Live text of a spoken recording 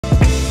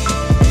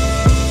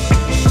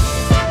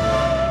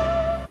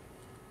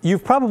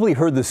You've probably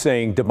heard the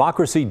saying,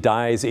 democracy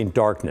dies in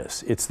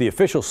darkness. It's the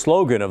official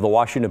slogan of the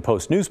Washington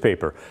Post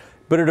newspaper,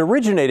 but it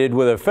originated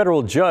with a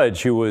federal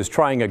judge who was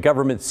trying a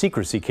government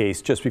secrecy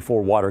case just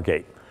before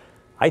Watergate.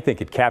 I think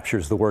it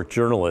captures the work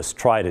journalists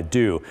try to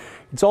do.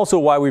 It's also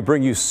why we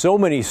bring you so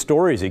many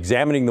stories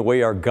examining the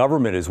way our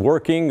government is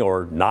working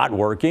or not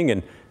working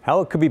and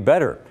how it could be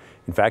better.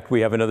 In fact,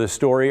 we have another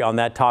story on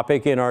that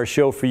topic in our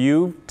show for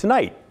you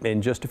tonight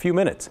in just a few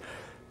minutes.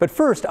 But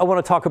first, I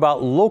want to talk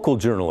about local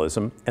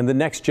journalism and the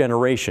next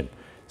generation,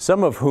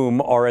 some of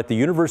whom are at the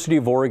University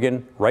of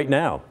Oregon right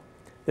now.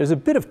 There's a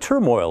bit of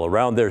turmoil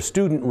around their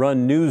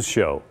student-run news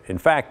show. In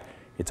fact,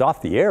 it's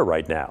off the air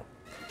right now.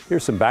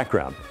 Here's some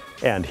background,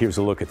 and here's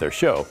a look at their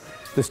show.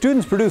 The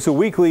students produce a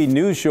weekly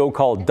news show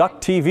called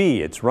Duck TV.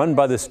 It's run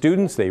by the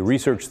students. They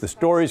research the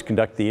stories,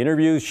 conduct the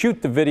interviews,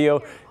 shoot the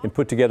video, and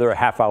put together a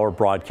half-hour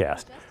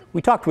broadcast.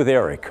 We talked with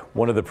Eric,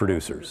 one of the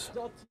producers.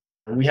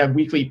 We have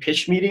weekly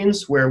pitch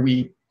meetings where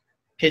we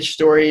pitch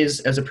stories.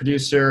 As a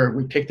producer,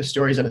 we pick the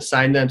stories and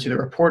assign them to the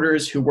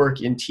reporters who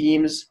work in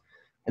teams.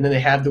 And then they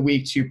have the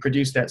week to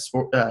produce that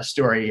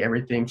story,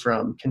 everything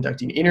from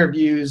conducting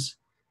interviews,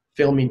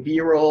 filming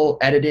B-roll,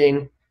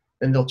 editing.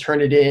 Then they'll turn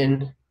it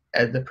in.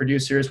 The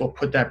producers will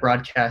put that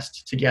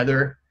broadcast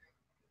together.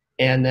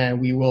 And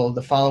then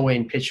the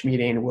following pitch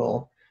meeting,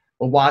 we'll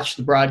watch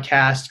the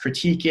broadcast,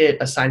 critique it,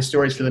 assign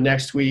stories for the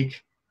next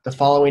week. The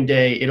following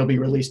day, it'll be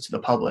released to the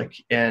public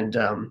and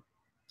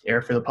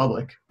air for the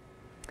public.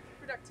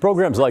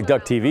 Programs like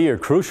Duck TV are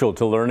crucial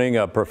to learning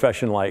a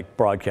profession like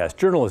broadcast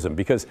journalism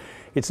because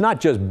it's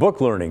not just book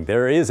learning.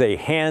 There is a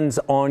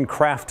hands-on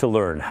craft to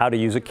learn, how to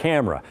use a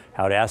camera,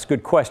 how to ask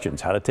good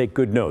questions, how to take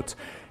good notes.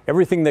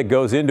 Everything that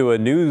goes into a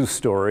news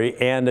story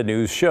and a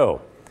news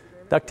show.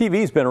 Duck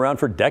TV's been around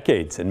for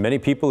decades, and many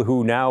people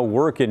who now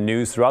work in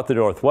news throughout the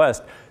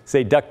Northwest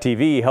say Duck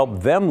TV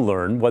helped them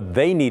learn what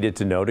they needed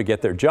to know to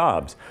get their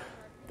jobs.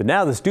 But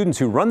now the students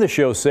who run the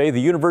show say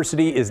the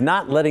university is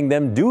not letting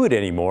them do it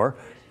anymore,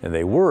 and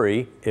they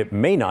worry it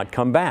may not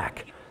come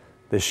back.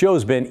 The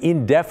show's been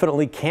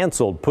indefinitely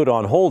canceled, put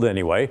on hold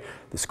anyway.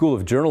 The School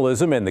of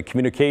Journalism and the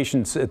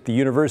Communications at the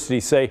university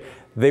say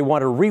they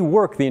want to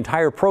rework the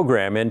entire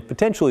program and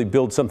potentially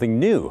build something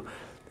new.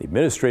 The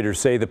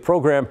administrators say the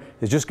program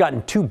has just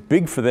gotten too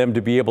big for them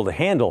to be able to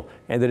handle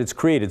and that it's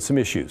created some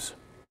issues.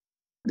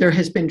 There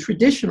has been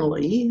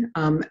traditionally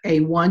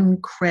a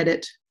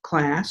one-credit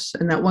class,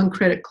 and that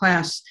one-credit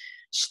class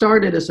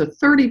started as a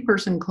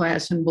 30-person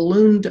class and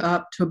ballooned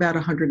up to about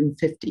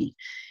 150.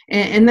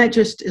 And that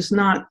just is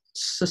not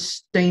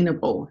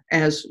sustainable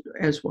as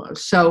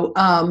was. So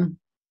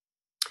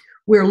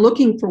we're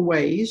looking for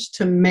ways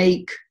to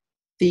make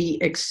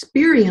the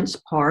experience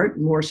part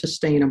more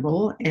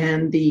sustainable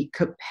and the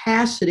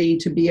capacity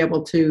to be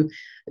able to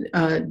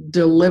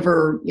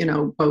deliver,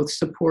 both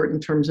support in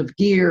terms of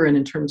gear and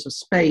in terms of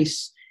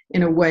space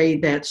in a way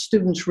that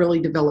students really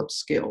develop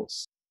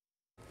skills.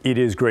 It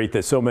is great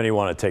that so many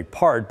want to take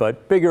part,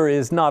 but bigger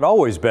is not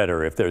always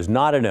better. If there's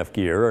not enough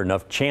gear or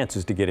enough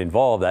chances to get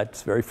involved,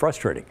 that's very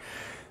frustrating.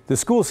 The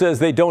school says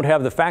they don't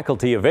have the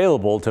faculty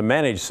available to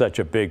manage such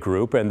a big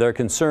group, and they're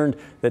concerned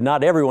that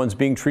not everyone's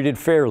being treated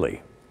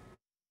fairly.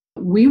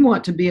 We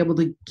want to be able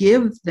to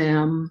give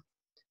them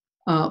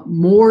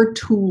more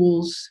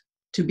tools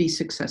to be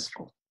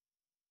successful.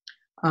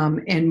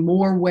 And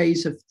more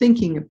ways of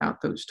thinking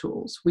about those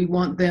tools. We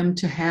want them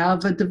to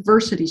have a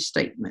diversity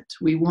statement.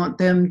 We want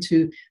them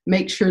to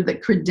make sure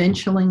that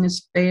credentialing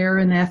is fair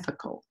and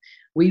ethical.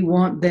 We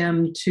want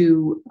them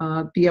to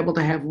be able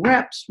to have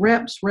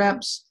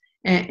reps,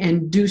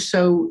 and do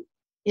so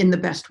in the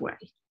best way,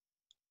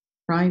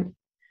 right?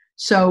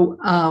 So,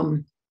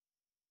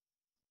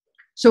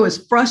 so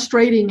as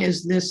frustrating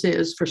as this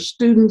is for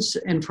students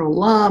and for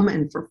alum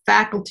and for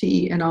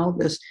faculty and all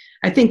this,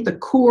 I think the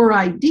core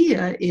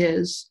idea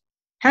is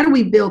how do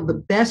we build the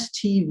best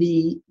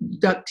TV,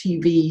 Duck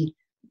TV,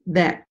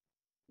 that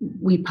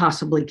we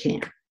possibly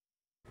can.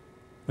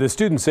 The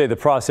students say the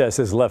process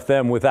has left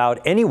them without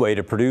any way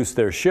to produce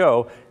their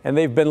show, and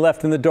they've been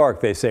left in the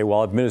dark, they say,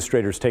 while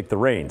administrators take the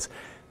reins.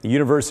 The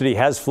university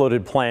has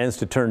floated plans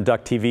to turn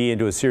Duck TV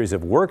into a series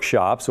of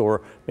workshops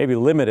or maybe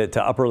limit it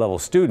to upper-level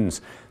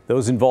students.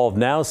 Those involved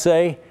now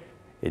say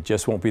it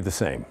just won't be the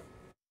same.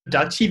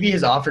 Duck TV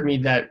has offered me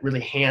that really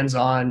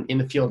hands-on,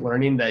 in-the-field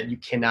learning that you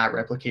cannot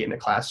replicate in a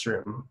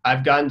classroom.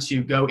 I've gotten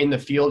to go in the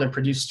field and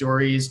produce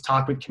stories,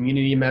 talk with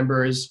community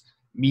members,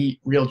 meet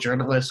real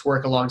journalists,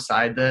 work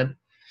alongside them.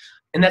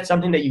 And that's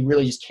something that you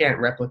really just can't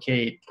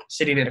replicate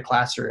sitting in a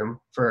classroom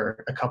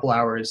for a couple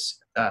hours,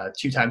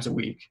 2 times a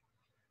week.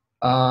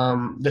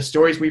 The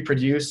stories we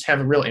produce have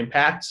a real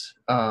impact.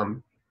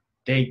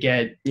 They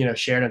get,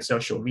 shared on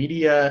social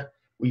media.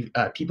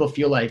 People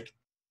feel like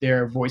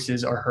their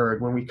voices are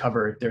heard when we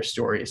cover their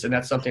stories. And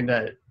that's something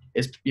that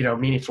is,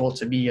 meaningful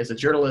to me as a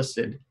journalist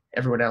and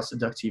everyone else at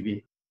Duck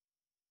TV.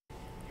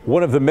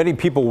 One of the many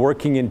people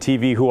working in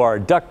TV who are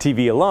Duck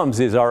TV alums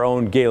is our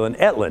own Galen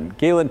Etlin.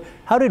 Galen,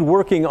 how did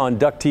working on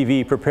Duck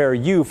TV prepare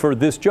you for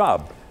this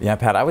job? Yeah,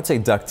 Pat, I would say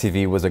Duck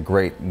TV was a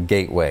great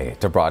gateway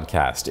to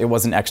broadcast. It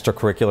was an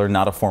extracurricular,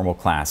 not a formal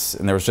class,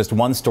 and there was just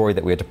one story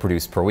that we had to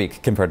produce per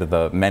week compared to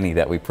the many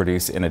that we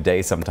produce in a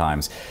day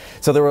sometimes.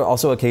 So there were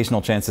also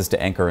occasional chances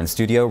to anchor in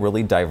studio,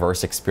 really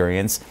diverse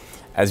experience.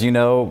 As you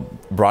know,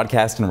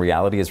 broadcast in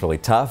reality is really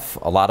tough.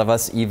 A lot of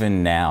us,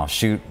 even now,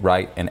 shoot,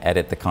 write, and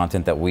edit the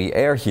content that we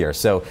air here.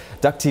 So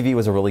Duck TV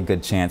was a really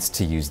good chance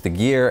to use the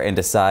gear and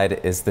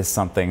decide, is this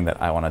something that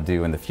I want to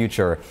do in the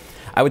future?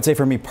 I would say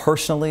for me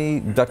personally,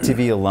 Duck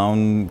TV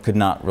alone could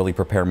not really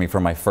prepare me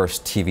for my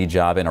first TV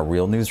job in a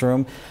real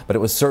newsroom, but it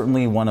was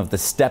certainly one of the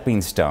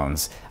stepping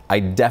stones. I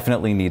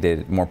definitely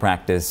needed more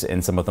practice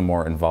in some of the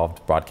more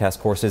involved broadcast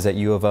courses at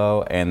U of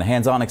O, and the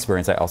hands-on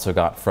experience I also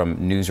got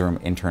from newsroom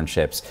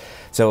internships.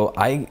 So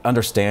I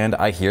understand,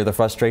 I hear the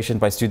frustration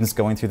by students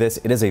going through this.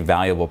 It is a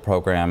valuable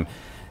program.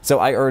 So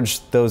I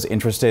urge those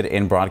interested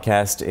in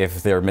broadcast,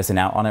 if they're missing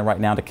out on it right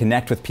now, to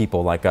connect with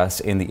people like us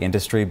in the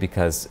industry,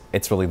 because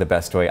it's really the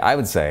best way, I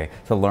would say,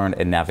 to learn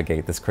and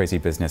navigate this crazy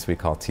business we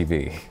call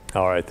TV.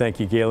 All right, thank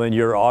you, Galen.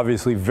 You're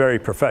obviously very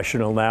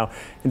professional now.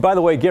 And by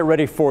the way, get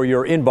ready for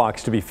your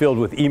inbox to be filled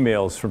with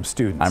emails from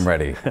students. I'm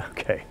ready.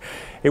 Okay.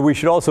 And we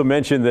should also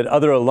mention that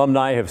other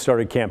alumni have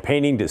started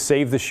campaigning to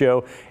save the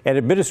show, and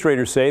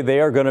administrators say they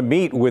are going to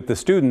meet with the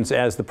students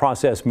as the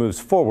process moves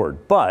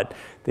forward, but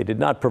they did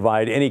not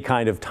provide any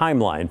kind of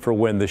timeline for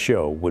when the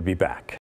show would be back.